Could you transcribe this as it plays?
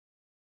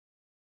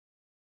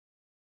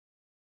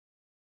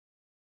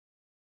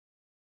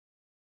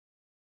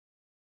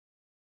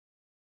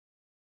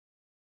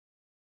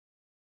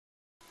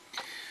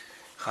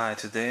Hi,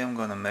 today I'm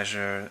gonna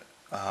measure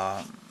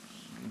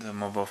the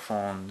mobile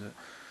phone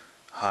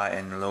high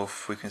and low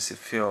frequency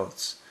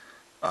fields.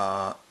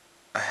 Uh,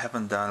 I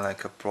haven't done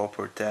like a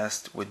proper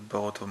test with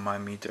both of my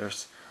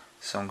meters,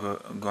 so I'm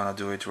gonna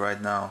do it right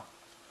now.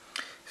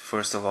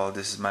 First of all,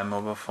 this is my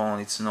mobile phone.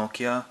 It's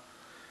Nokia.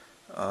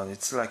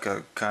 It's like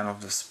a kind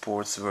of the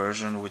sports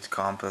version with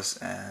compass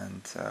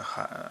and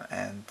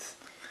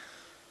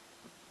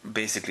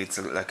basically it's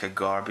like a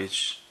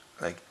garbage,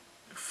 like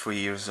 3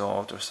 years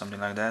old or something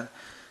like that.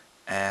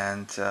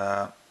 And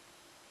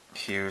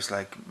here's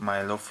like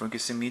my low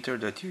frequency meter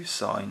that you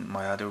saw in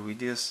my other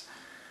videos.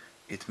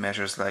 It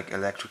measures like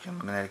electric and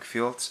magnetic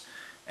fields,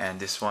 and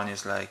this one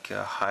is like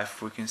a high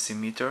frequency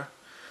meter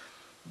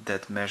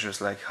that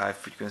measures like high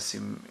frequency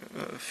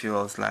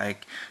fields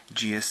like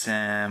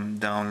GSM,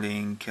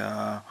 downlink,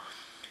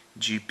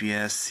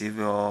 GPS,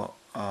 civil,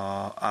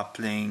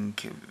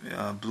 uplink,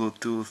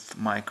 Bluetooth,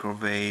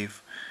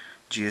 microwave,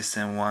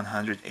 GSM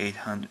 100,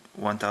 800,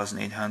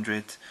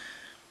 1800,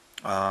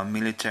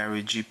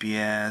 military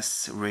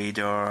GPS,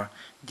 radar,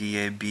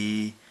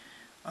 DAB,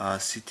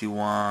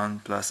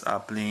 CT1 plus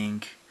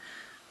uplink.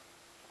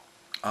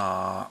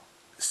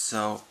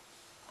 So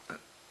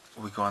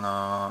we're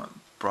gonna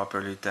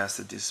properly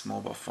test this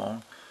mobile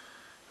phone.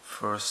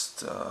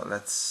 First,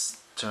 let's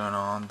turn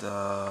on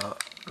the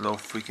low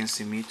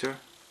frequency meter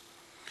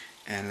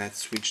and let's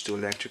switch to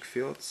electric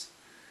fields.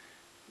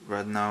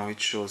 Right now it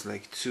shows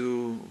like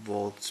 2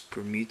 volts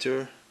per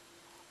meter.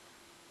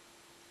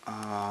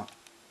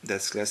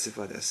 That's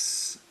classified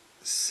as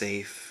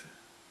safe,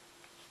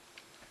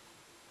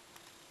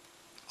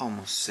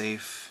 almost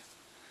safe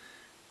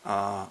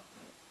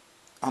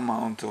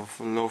amount of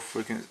low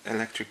frequency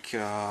electric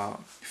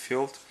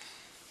field.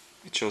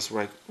 It shows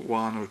like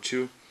 1 or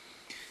 2.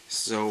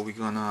 So we're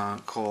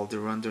gonna call the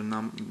random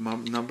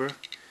number,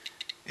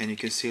 and you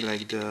can see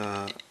like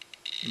the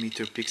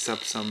meter picks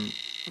up some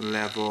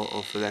level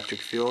of electric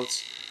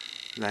fields,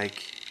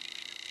 like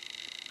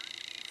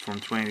from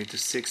 20 to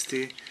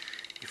 60.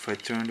 If I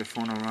turn the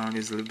phone around,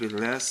 it's a little bit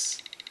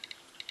less,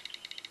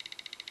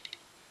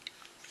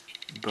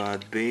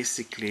 but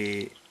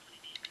basically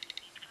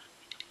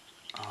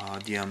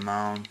the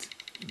amount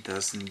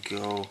doesn't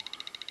go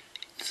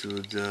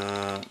to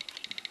the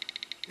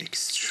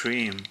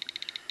extreme.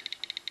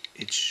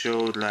 It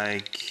showed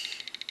like,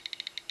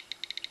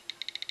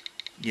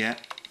 yeah,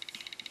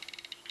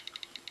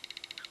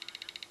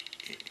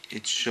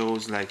 it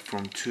shows like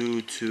from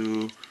 2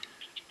 to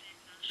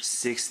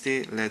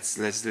 60. Let's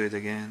do it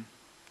again.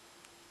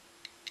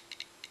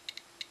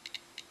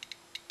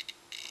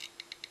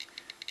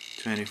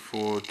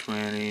 24,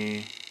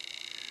 20,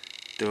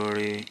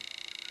 30.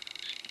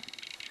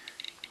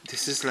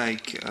 This is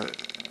like a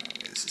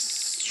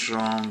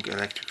strong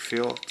electric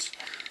field.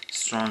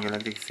 Strong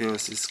electric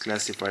fields is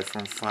classified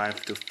from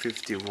 5 to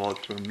 50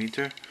 volt per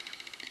meter,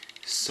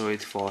 so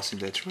it falls in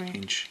that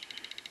range.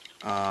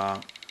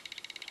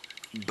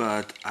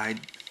 But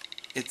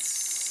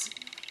it's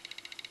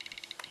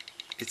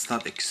it's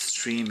not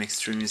extreme.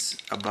 Extreme is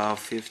above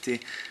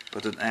 50,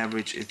 but on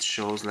average it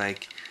shows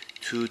like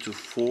 2 to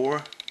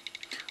 4.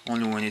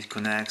 Only when it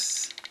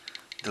connects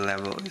the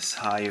level is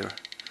higher.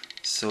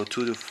 So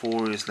 2 to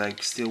 4 is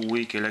like still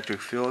weak electric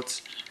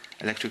field.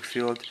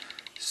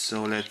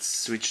 So let's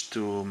switch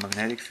to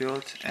magnetic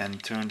field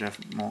and turn the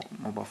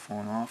mobile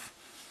phone off.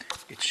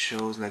 It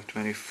shows like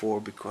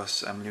 24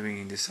 because I'm living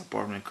in this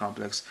apartment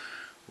complex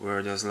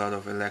where there's a lot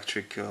of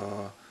electric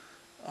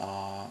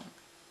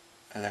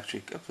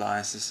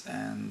appliances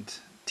and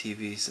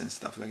TVs and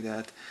stuff like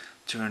that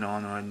turned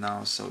on right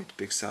now, so it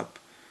picks up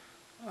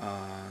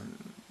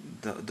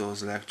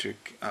those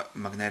electric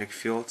magnetic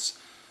fields.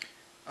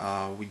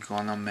 We're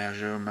gonna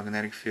measure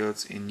magnetic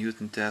fields in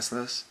Newton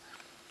Teslas.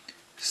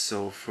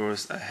 So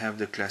first I have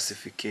the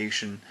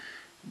classification.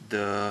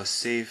 The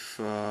safe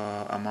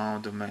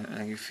amount of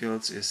magnetic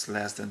fields is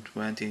less than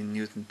 20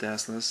 Newton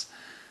Teslas,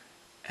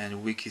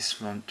 and weak is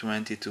from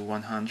 20 to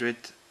 100,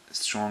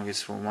 strong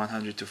is from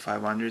 100 to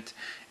 500,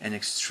 and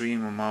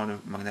extreme amount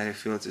of magnetic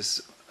fields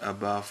is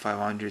above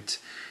 500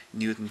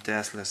 Newton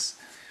Teslas.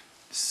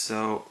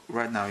 So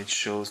right now it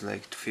shows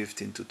like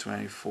 15 to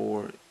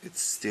 24.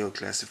 It's still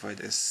classified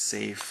as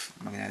safe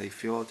magnetic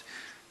field,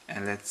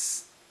 and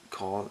let's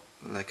call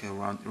like a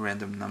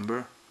random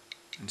number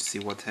and see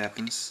what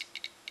happens.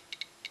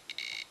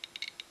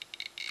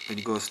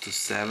 It goes to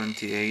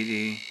 70,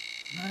 80,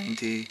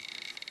 90,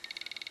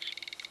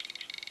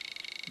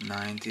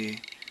 90,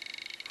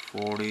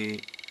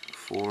 40,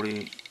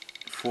 40,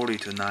 40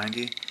 to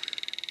 90,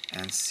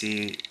 and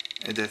see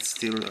that's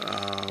still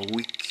a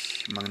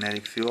weak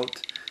magnetic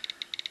field,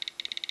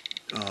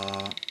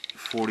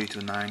 40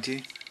 to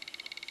 90,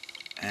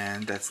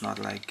 and that's not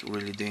like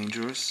really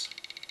dangerous.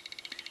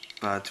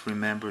 But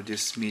remember,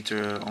 this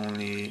meter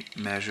only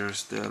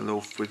measures the low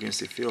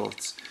frequency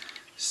fields,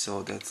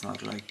 so that's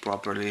not like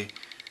properly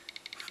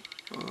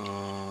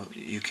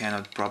you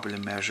cannot properly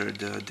measure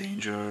the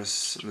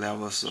dangerous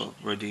levels of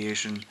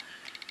radiation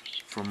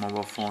from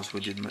mobile phones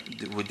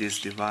with this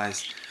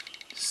device.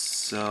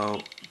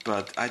 So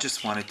but I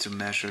just wanted to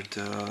measure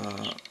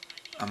the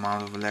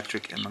amount of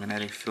electric and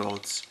magnetic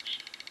fields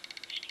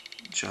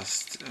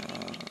just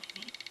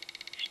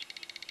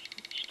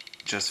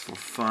just for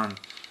fun.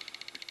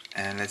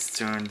 And let's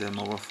turn the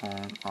mobile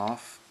phone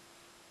off.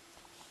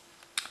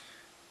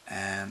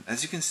 And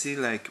as you can see,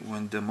 like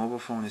when the mobile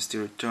phone is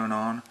still turned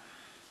on,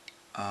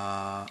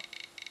 uh,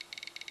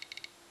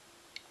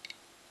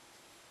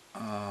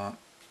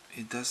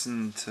 it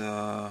doesn't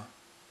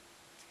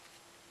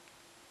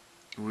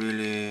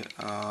really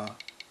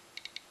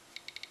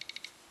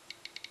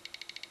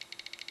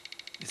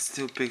it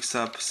still picks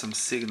up some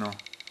signal.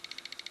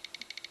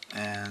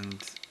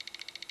 And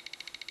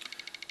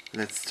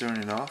let's turn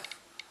it off,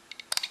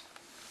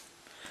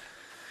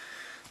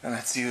 and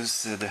let's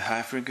use the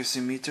high frequency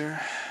meter.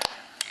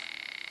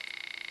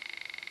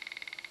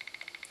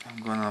 I'm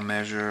gonna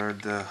measure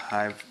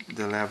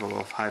the level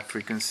of high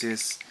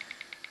frequencies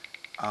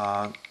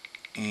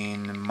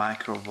in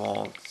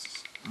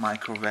microvolts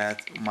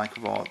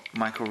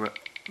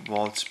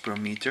per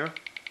meter.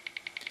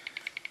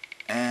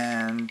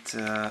 And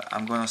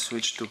I'm gonna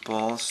switch to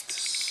pulsed.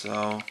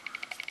 So,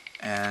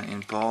 and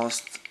in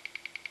pulsed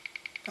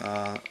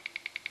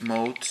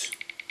mode,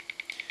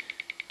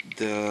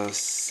 the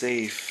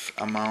safe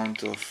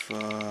amount of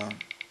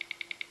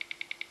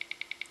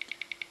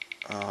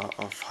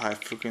high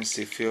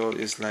frequency field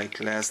is like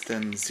less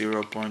than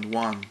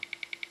 0.1,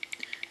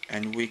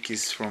 and weak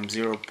is from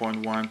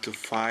 0.1 to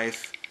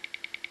 5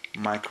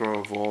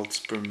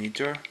 microvolts per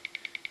meter,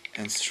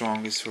 and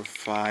strong is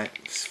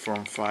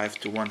from 5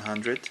 to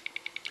 100,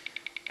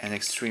 and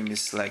extreme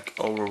is like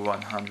over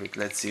 100.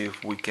 Let's see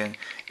if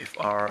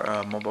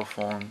our mobile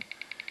phone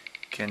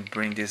can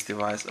bring this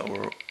device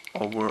over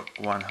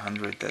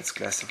 100. That's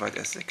classified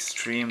as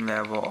extreme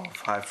level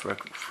of high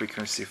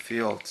frequency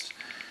fields.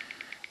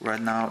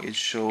 Right now it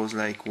shows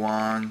like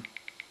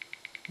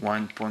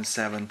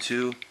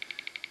 1.72,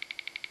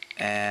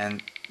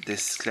 and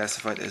this is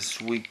classified as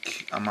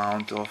weak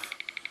amount of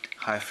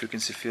high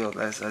frequency field.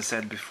 As I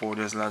said before,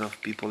 there's a lot of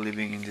people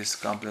living in this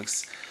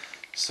complex,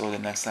 so the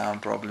next time I'll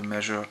probably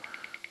measure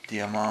the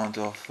amount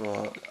of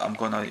I'm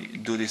gonna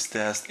do this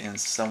test in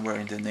somewhere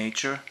in the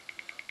nature,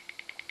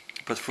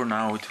 but for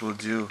now it will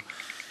do.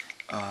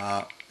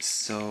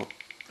 So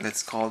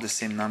let's call the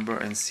same number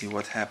and see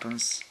what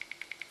happens.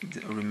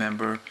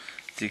 Remember,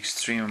 the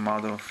extreme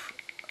amount of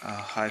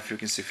high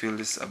frequency field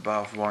is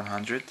above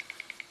 100,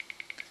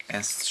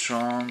 and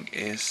strong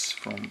is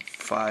from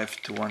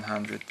 5 to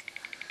 100.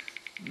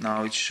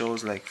 Now it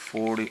shows like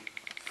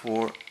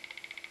 44.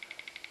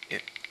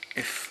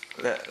 If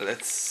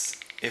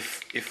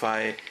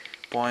I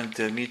point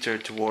the meter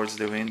towards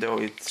the window,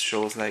 it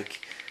shows like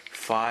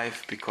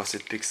 5 because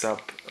it picks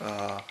up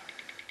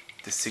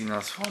the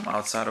signals from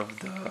outside of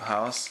the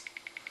house.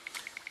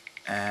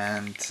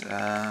 And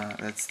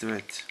let's do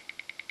it.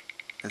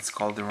 Let's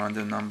call the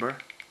random number.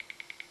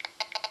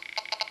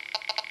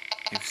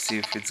 See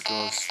if it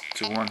goes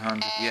to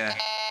 100. Yeah,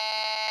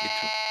 it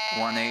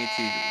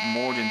 180,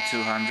 more than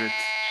 200,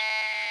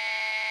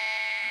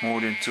 more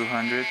than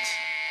 200,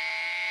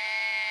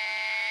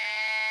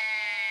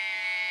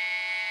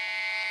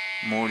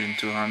 more than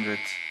 200.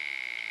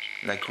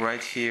 Like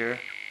right here,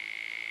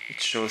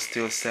 it shows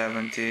still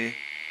 70,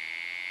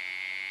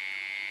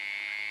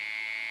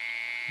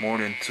 more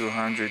than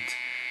 200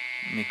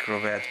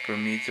 microwatt per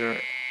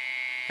meter.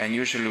 And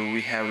usually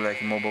we have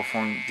like a mobile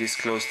phone this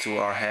close to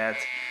our head,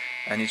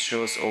 and it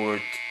shows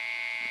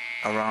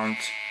around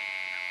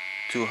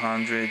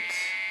 200,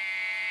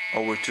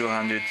 over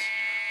 200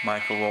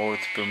 microvolt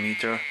per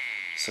meter.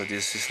 So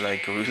this is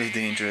like a really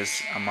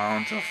dangerous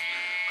amount of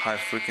high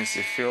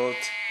frequency field.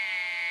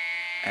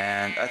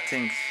 And I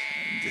think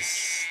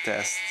this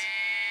test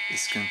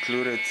is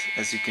concluded.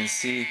 As you can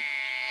see,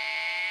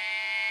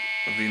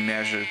 we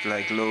measured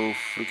like low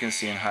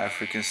frequency and high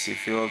frequency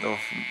field of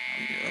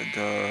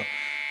the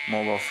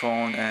mobile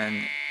phone,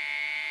 and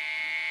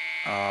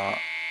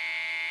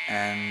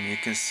you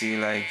can see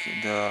like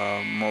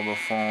the mobile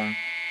phone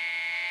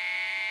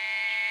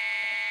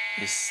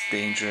is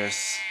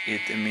dangerous.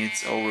 It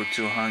emits over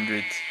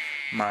 200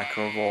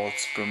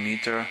 microvolts per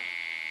meter.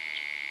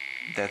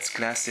 That's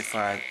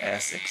classified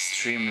as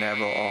extreme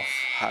level of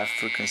high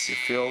frequency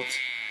field,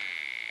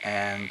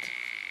 and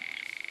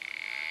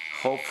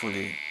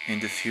hopefully in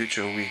the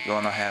future we're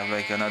gonna have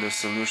like another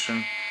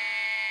solution.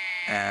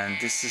 And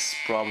this is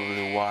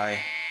probably why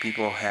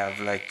people have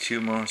like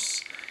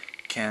tumors,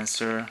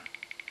 cancer,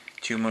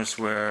 tumors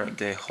where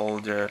they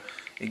hold their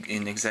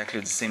in exactly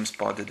the same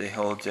spot that they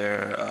hold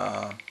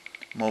their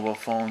mobile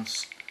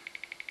phones.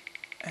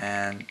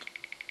 And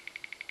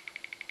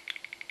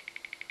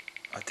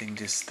I think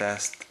this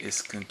test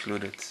is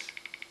concluded.